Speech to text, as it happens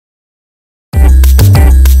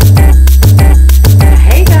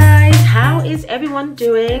is everyone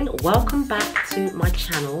doing? Welcome back to my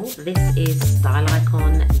channel. This is Style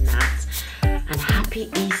Icon Nat, and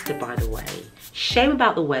happy Easter, by the way. Shame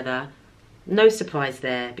about the weather. No surprise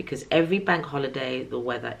there, because every bank holiday the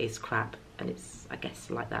weather is crap, and it's, I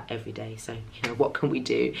guess, like that every day. So, you know, what can we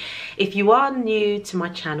do? If you are new to my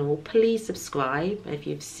channel, please subscribe. If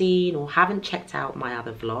you've seen or haven't checked out my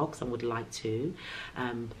other vlogs and would like to,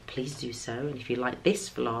 please do so. And if you like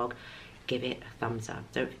this vlog, give it a thumbs up.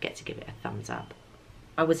 Don't forget to give it a thumbs up.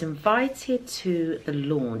 I was invited to the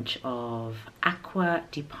launch of Acqua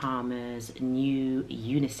di Parma's new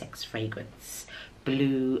unisex fragrance,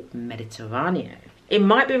 Blue Mediterraneo. It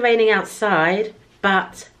might be raining outside,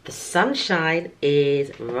 but the sunshine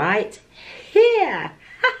is right here.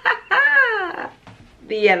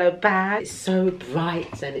 The yellow bag is so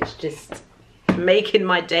bright and it's just making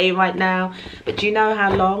my day right now. But do you know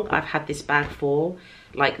how long I've had this bag for?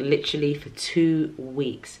 Like literally for 2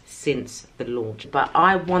 weeks since the launch. But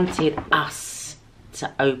I wanted us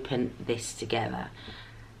to open this together,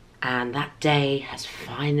 and that day has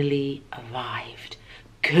finally arrived.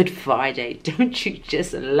 Good Friday. Don't you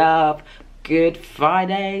just love Good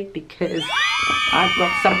Friday? Because I've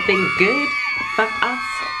got something good for us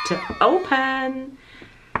to open.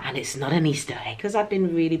 And it's not an Easter egg, because I've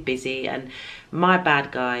been really busy, and my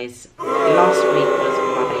bad, guys. Last week was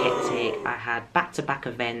rather hectic. I had back-to-back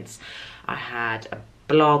events. I had a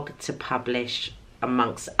blog to publish,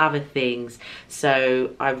 amongst other things.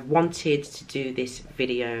 So I wanted to do this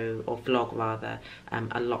video, or vlog rather,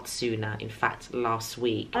 a lot sooner. In fact, last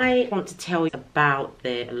week. I want to tell you about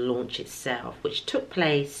the launch itself, which took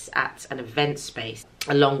place at an event space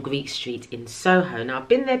along Greek Street in Soho. Now, I've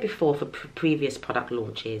been there before for previous product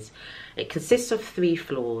launches. It consists of 3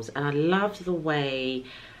 floors, and I loved the way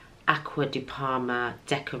Acqua di Parma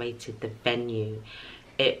decorated the venue.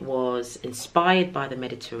 It was inspired by the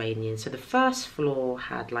Mediterranean. So the first floor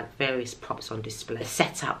had like various props on display. The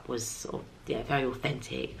setup was sort of, yeah, very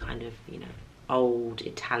authentic, kind of, you know, old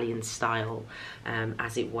Italian style,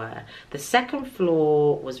 as it were. The second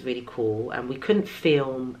floor was really cool, and we couldn't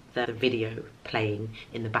film the video playing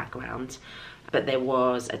in the background, but there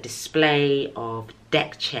was a display of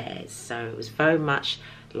deck chairs. So it was very much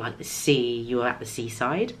like the sea. You were at the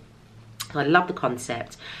seaside. I love the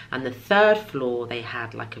concept. And the third floor, they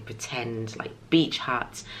had like a pretend like beach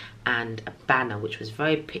hut and a banner which was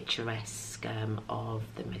very picturesque of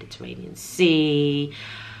the Mediterranean Sea,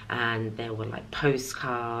 and there were like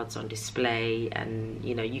postcards on display, and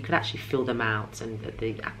you know, you could actually fill them out, and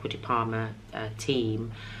the Acqua di Parma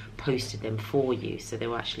team posted them for you. So they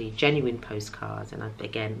were actually genuine postcards, and I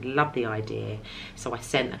again love the idea. So I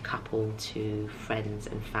sent a couple to friends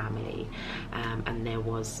and family, and there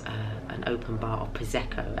was an open bar of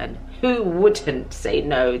Prosecco, and who wouldn't say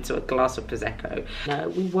no to a glass of Prosecco? No,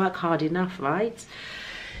 we work hard enough, right?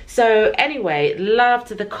 So anyway, loved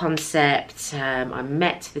the concept. I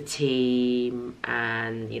met the team,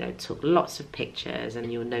 and you know, took lots of pictures,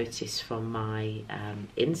 and you'll notice from my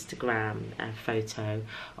Instagram photo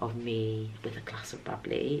of me with a glass of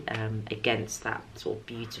bubbly against that sort of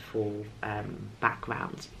beautiful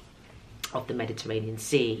background of the Mediterranean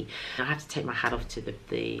Sea. I had to take my hat off to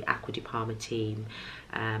the Acqua di Parma team,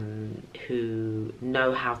 who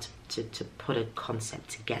know how to put a concept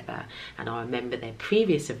together. And I remember their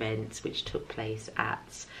previous events, which took place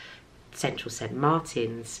at Central St.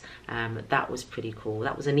 Martin's. That was pretty cool.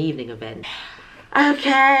 That was an evening event.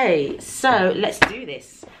 Okay, so let's do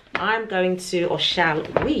this. I'm going to, or shall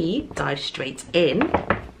we, dive straight in.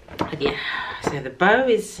 And yeah, so the bow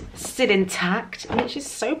is still intact, and it's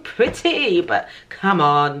just so pretty. But come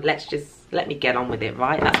on, let me get on with it,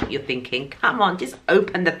 right? That's what you're thinking. Come on, just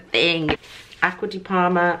open the thing. Acqua di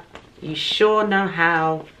Parma, you sure know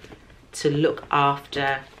how to look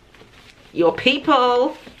after your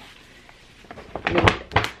people. I mean,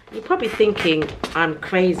 you're probably thinking I'm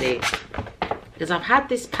crazy, because I've had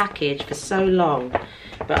this package for so long,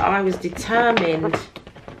 but I was determined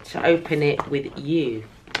to open it with you.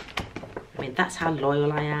 I mean, that's how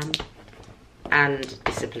loyal I am, and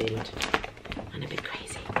disciplined, and a bit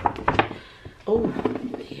crazy. Oh,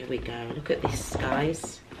 here we go. Look at this,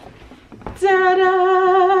 guys.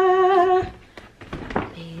 Ta-da! I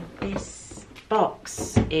mean, this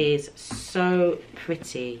box is so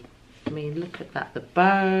pretty. I mean, look at that, the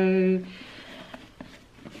bow.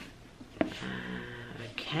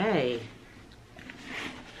 Okay.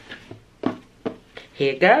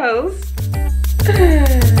 Here goes.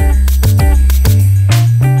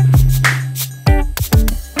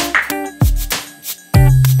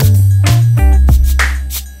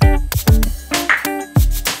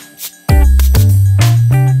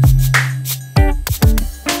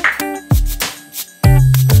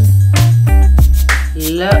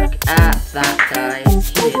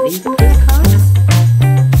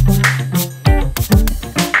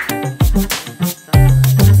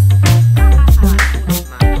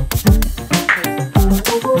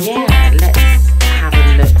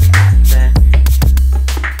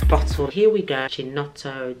 de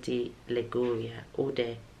Chinotto di Liguria Eau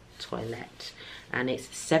de Toilette, and it's a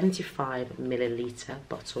 75ml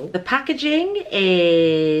bottle. The packaging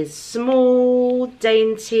is small,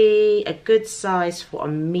 dainty, a good size for a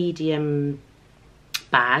medium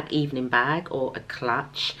bag, evening bag, or a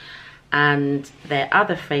clutch. And their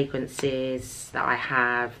other fragrances that I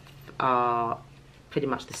have are pretty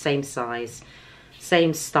much the same size,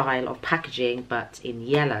 same style of packaging, but in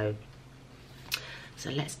yellow. So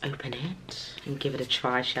let's open it and give it a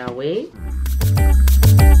try, shall we?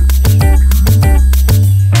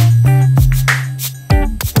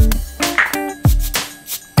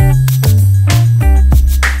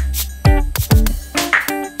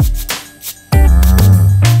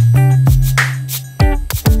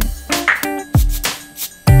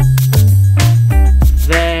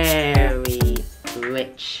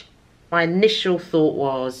 My initial thought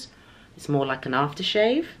was it's more like an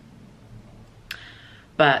aftershave,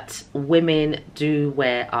 but women do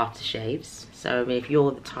wear aftershaves. So I mean, if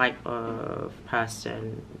you're the type of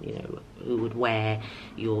person, you know, who would wear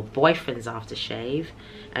your boyfriend's aftershave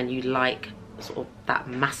and you like sort of that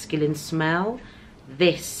masculine smell,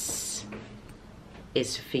 this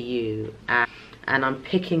is for you. And I'm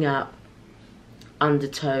picking up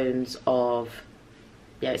undertones of,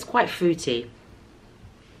 yeah, it's quite fruity.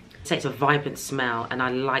 So it's a vibrant smell, and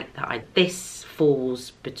I like that. This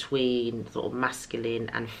falls between sort of masculine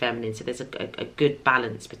and feminine, so there's a good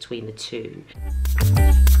balance between the two.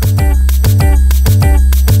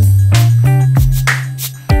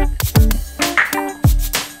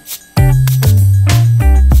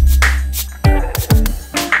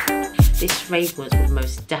 This fragrance will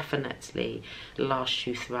most definitely last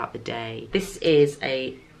you throughout the day. This is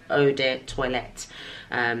a Eau de Toilette,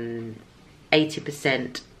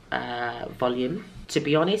 80% volume. To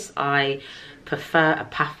be honest, I prefer a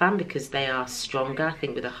parfum because they are stronger, I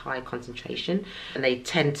think, with a higher concentration, and they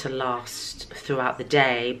tend to last throughout the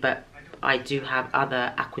day. But I do have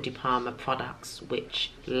other Acqua di Parma products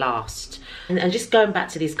which last. And just going back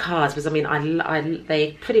to these cards, because I mean,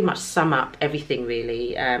 they pretty much sum up everything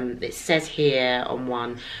really. It says here on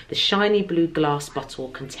one, the shiny blue glass bottle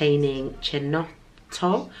containing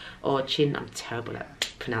Chinotto, or I'm terrible at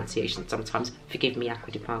pronunciation sometimes, forgive me,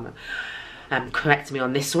 Acqua di Parma. Correct me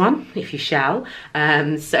on this one if you shall.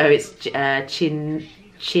 So it's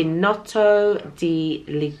Chinotto di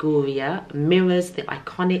Liguria, mirrors the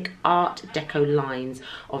iconic Art Deco lines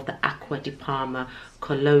of the Acqua di Parma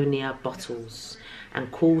Colonia bottles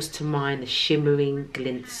and calls to mind the shimmering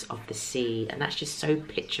glints of the sea. And that's just so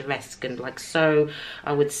picturesque and like so,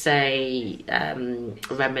 I would say,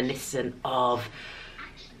 reminiscent of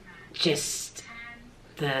just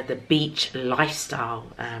the beach lifestyle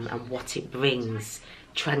and what it brings,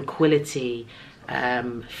 tranquility,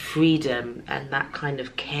 freedom, and that kind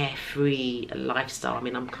of carefree lifestyle. I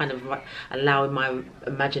mean, I'm kind of allowing my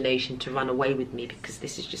imagination to run away with me because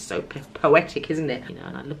this is just so poetic, isn't it? You know,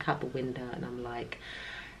 and I look out the window and I'm like,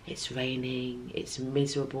 it's raining, it's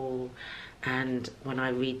miserable, and when I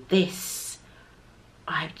read this,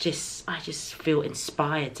 I just feel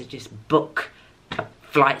inspired to just book a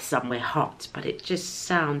flight somewhere hot. But it just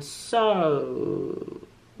sounds so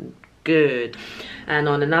good. And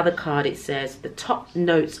on another card it says, the top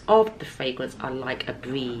notes of the fragrance are like a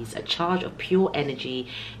breeze, a charge of pure energy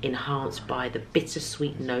enhanced by the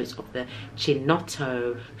bittersweet notes of the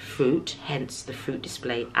Chinotto fruit, hence the fruit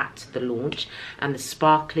display at the launch, and the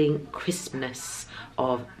sparkling crispness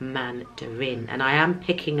of mandarin. And I am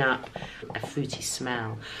picking up a fruity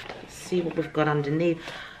smell. Let's see what we've got underneath.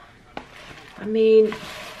 I mean,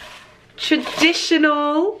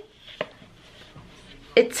 traditional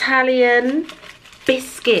Italian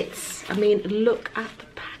biscuits. I mean, look at the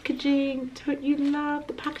packaging. Don't you love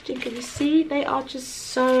the packaging? Can you see? They are just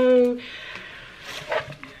so...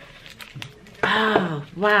 Oh,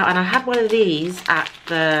 wow. And I had one of these at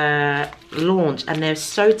the launch and they're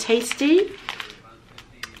so tasty.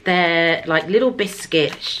 They're like little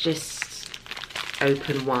biscuits, just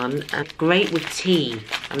open one, and great with tea,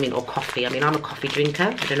 I mean, or coffee. I mean, I'm a coffee drinker,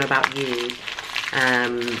 I don't know about you,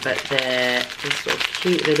 but they're these sort of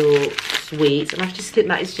cute little sweets, and I just think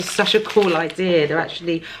that is just such a cool idea. They're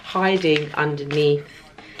actually hiding underneath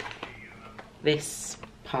this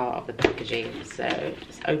part of the packaging. So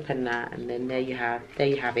just open that, and then there you have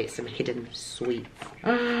it, some hidden sweets.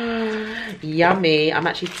 Yummy. I'm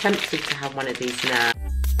actually tempted to have one of these now.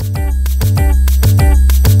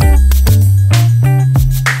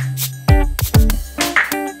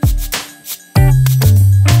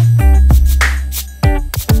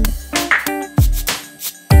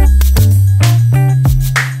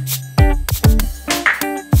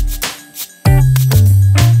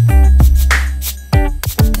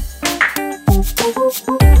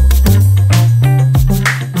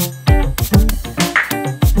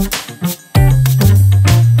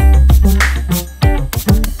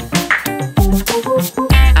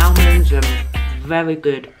 very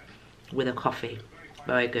good with a coffee.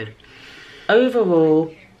 Very good.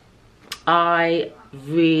 Overall, I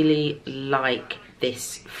really like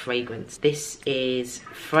this fragrance. This is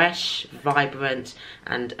fresh, vibrant,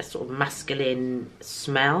 and a sort of masculine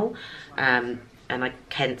smell, and I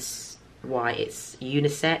hence why it's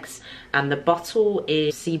unisex. And the bottle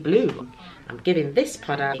is sea blue. I'm giving this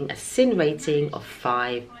product a sin rating of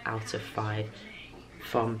 5 out of 5.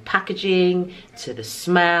 From packaging to the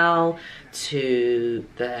smell to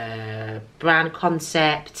the brand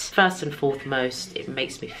concept. First and foremost, it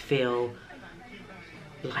makes me feel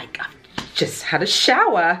like I've just had a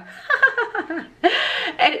shower.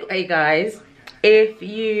 Anyway guys, if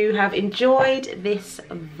you have enjoyed this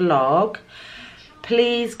vlog,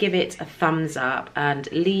 please give it a thumbs up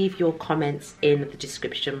and leave your comments in the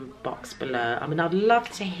description box below. I mean, I'd love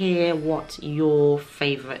to hear what your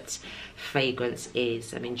favourite fragrance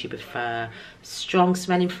is. I mean, do you prefer strong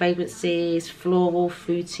smelling fragrances, floral,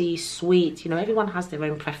 fruity, sweet? You know, everyone has their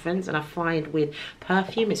own preference, and I find with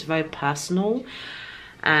perfume it's very personal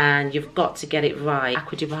and you've got to get it right.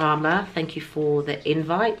 Acqua di Parma, thank you for the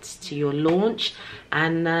invite to your launch,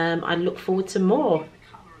 and I look forward to more.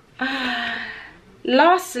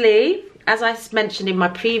 Lastly, as I mentioned in my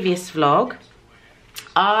previous vlog,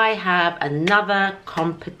 I have another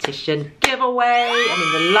competition giveaway. I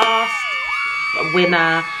mean, the last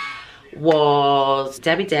winner was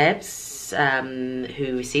Debbie Debs,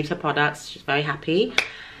 who received her products. She's very happy.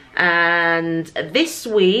 And this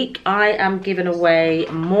week I am giving away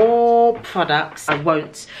more products. I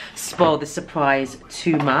won't spoil the surprise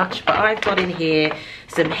too much, but I've got in here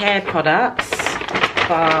some hair products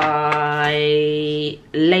by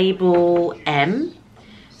Label M.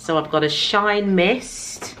 So I've got a Shine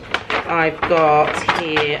Mist, I've got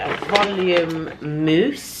here a Volume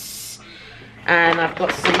Mousse, and I've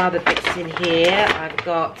got some other bits in here. I've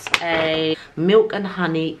got a Milk and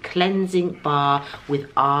Honey Cleansing Bar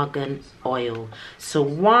with Argan Oil. So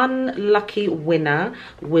one lucky winner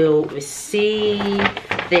will receive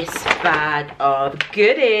this bag of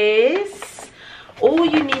goodies. All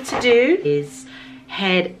you need to do is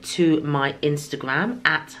head to my Instagram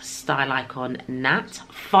at Icon Nat,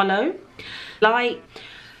 follow, like,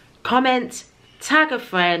 comment, tag a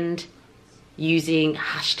friend using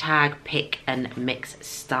hashtag pick and mix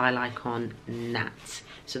Icon Nat.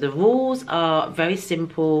 So the rules are very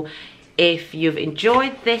simple. If you've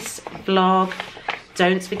enjoyed this vlog,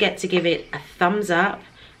 don't forget to give it a thumbs up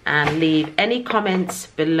and leave any comments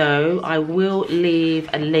below. I will leave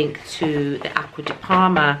a link to the Acqua di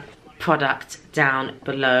Parma product down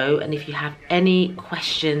below, and if you have any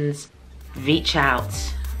questions, reach out.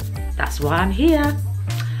 That's why I'm here.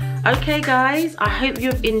 Okay guys, I hope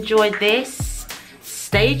you've enjoyed this.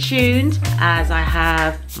 Stay tuned as I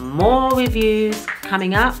have more reviews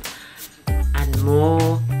coming up and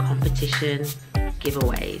more competition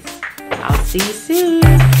giveaways. I'll see you soon.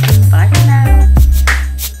 Bye for now.